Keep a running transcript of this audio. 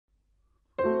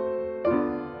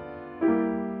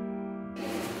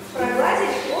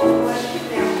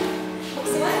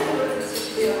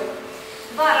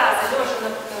2 раза лежа на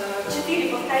 4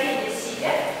 повторения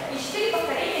сидя и 4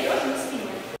 повторения лежа на спине.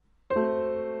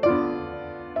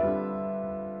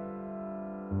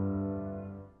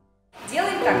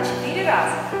 Делаем так 4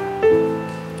 раза.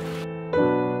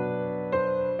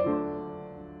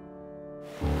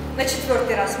 На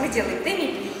 4-й раз мы делаем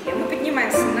деми-плие, мы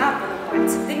поднимаемся на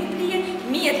полупальцы в деми-плие,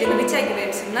 медленно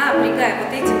вытягиваемся, напрягая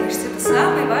вот эти мышцы. Это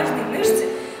самые важные мышцы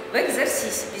в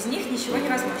экзерсисе, без них ничего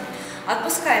невозможно.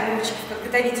 Отпускаем ручки в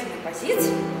подготовительной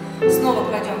позиции, снова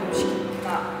кладем ручки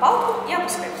на палку и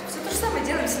опускаемся. Все то же самое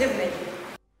делаем с левой ноги.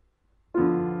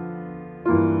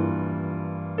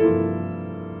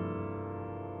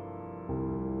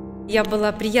 Я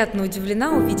была приятно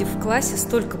удивлена, увидев в классе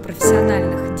столько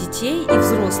профессиональных детей и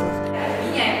взрослых.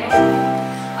 Меняем ножку.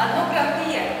 Одно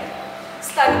гран-плие.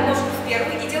 Ставим ножку в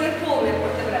первую и делаем полный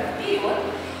порт-обрат. Вперед.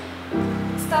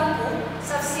 Стопу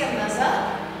совсем назад,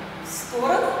 в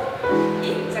сторону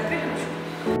и закрыли ножку.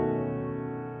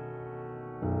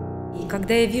 И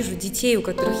когда я вижу детей, у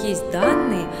которых есть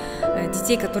данные,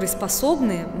 детей, которые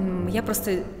способны, я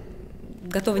просто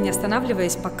готова, не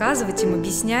останавливаясь, показывать им,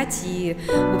 объяснять. И,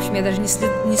 в общем, я даже не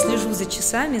слежу за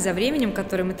часами, за временем,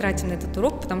 которое мы тратим на этот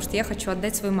урок, потому что я хочу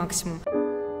отдать свой максимум. 4.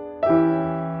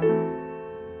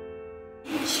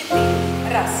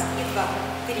 Раз, и 2,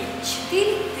 3,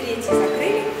 4. Третий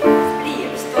закрыли. В плие.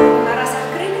 В сторону на раз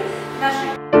открыли.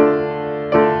 Нажим.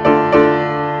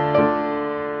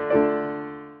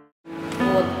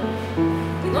 Вот.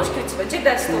 И ножки у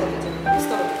тебя чуть в сторону идет. В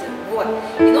сторону идет. Вот.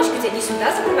 И ножки у тебя не сюда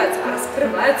закрываются, а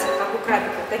раскрываются, как у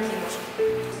крабика. Вот такие ножки.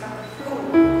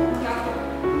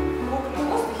 Круг на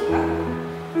воздухе, как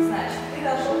знаешь, ты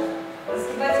должен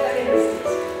разгибать колено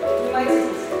здесь. Поднимайте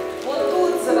здесь. Вот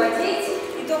тут заводить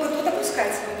и только тут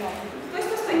опускать свою ногу. То есть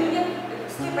просто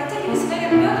не подтягивайся колено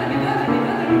бедрами.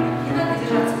 Не надо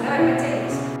держаться. Давай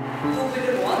подтягивайся.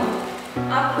 Дублерон.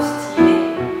 Опустили.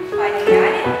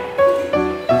 Подняли.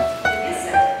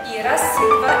 И раз, и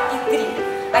два, и три.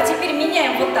 А теперь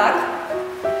меняем вот так,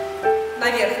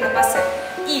 наверх на пассет,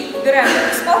 и убираем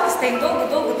с палки, стоим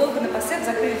долго на пассет,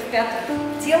 закрыли в пятую.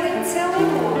 Делаем целый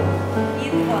круг. И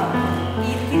 2,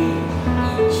 и 3,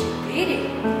 и 4.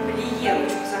 Плие,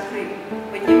 ручку закрыли.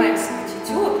 Поднимаемся в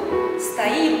аттитюд,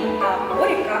 стоим на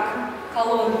опоре, как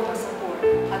колонна по забору.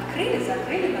 Открыли,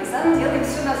 закрыли, назад, делаем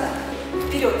все назад.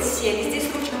 Вперед сели, здесь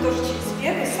ручка тоже через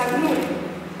первый, согнули.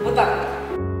 Вот так вот.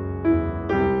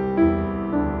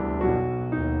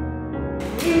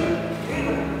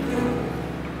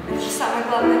 Самое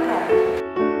главное правило.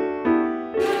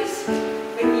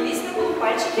 Поднялись на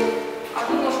полупальчики,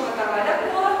 одну ножку оторвали от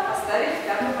пола, оставили в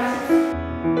пятую позицию.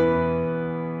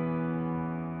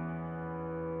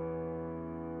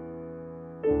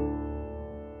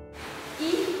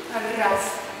 И раз,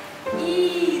 и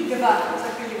 2.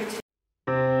 Закрыли ручки.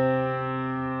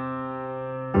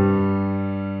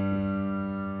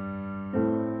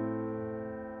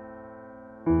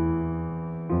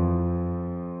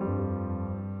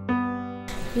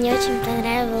 Мне очень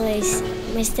понравилось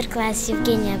мастер-класс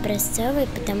Евгении Образцовой,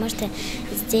 потому что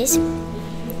здесь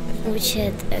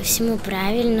учат всему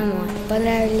правильному.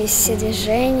 Понравились все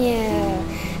движения,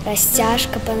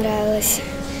 растяжка понравилась.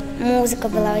 Музыка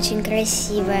была очень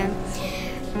красивая.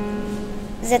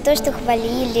 За то, что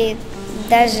хвалили,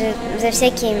 даже за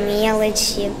всякие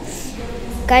мелочи.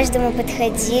 К каждому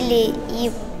подходили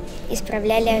и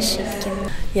исправляли ошибки.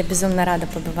 Я безумно рада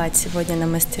побывать сегодня на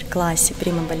мастер-классе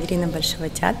прима-балерины Большого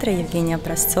театра Евгении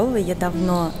Образцовой. Я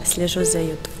давно слежу за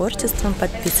ее творчеством,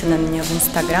 подписана на нее в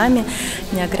Инстаграме,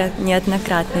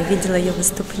 неоднократно видела ее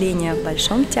выступления в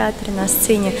Большом театре на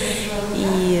сцене.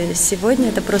 И сегодня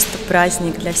это просто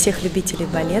праздник для всех любителей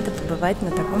балета побывать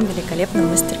на таком великолепном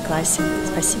мастер-классе.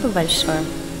 Спасибо большое.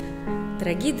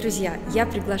 Дорогие друзья, я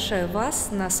приглашаю вас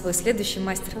на свой следующий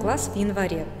мастер-класс в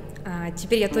январе.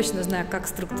 Теперь я точно знаю, как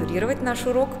структурировать наш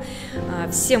урок.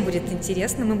 Всем будет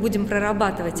интересно. Мы будем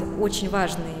прорабатывать очень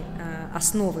важные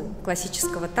основы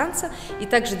классического танца и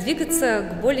также двигаться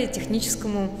к более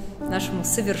техническому нашему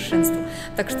совершенству.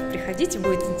 Так что приходите,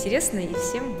 будет интересно и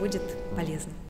всем будет полезно.